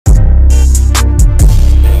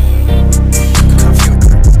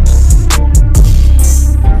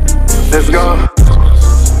Let's go.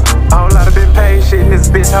 A whole lot of big paid shit in this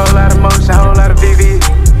bitch, whole lot of motion, whole lot of VV.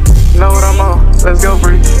 Know what I'm on? Let's go,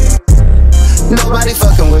 Bree. Nobody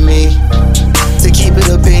fucking with me. To keep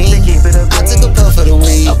it a bean, I took a puff of the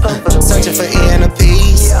weed, searching for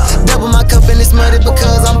N.F.W.M. Double my cup and it's muddy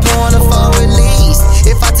because I'm pouring a four at least.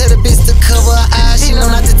 If I tell the bitch to cover her eyes, she know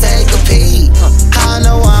not to take a peek. How I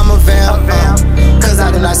know I'm a vamp, cause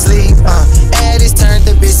I do not sleep. Addis turned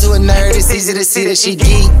the bitch to a nerd, it's easy to see that she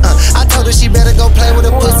geek. I told her she better go play with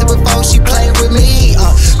a pussy before she play with me.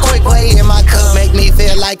 Quick way in my cup make me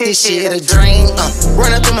feel like this shit a dream.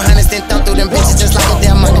 Run up them hundreds, then thump through them bitches just like a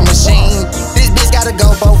damn money machine. This bitch gotta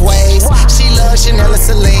go both ways. She loves Chanel and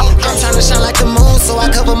Celine. I'm tryna shine like the moon, so I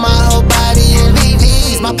cover my whole body in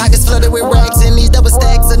VVs. My pockets flooded with racks, and these double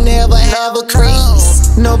stacks will never have a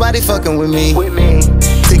crease. Nobody fucking with me.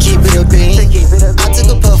 To keep it a bean, I took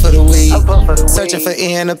a puff of the weed, searching for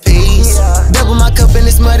N.F.W.M. Double my cup and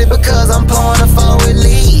it's muddy because I'm pouring a four at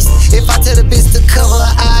least. If I tell the bitch to cover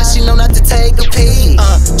her eyes, she know not to take a peek.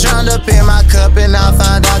 Drowned up in my cup and I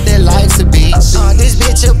found out that life's a beach. This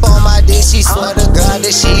bitch up on my dick, she swear to God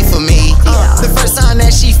that she for me. The first time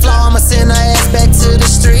that she flaw, I'ma send her ass back to the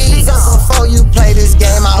streets. Before you play this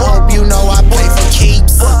game, I hope you know I play for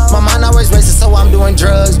keeps. My mind always racing, so I'm doing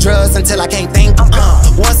drugs until I can't think.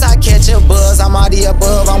 Once I catch a buzz, I'm already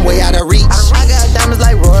above, I'm way out of reach. I got diamonds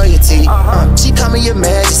like royalty. She call me your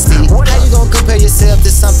majesty. How you gonna compare yourself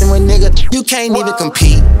to something when, nigga, you can't even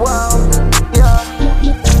compete?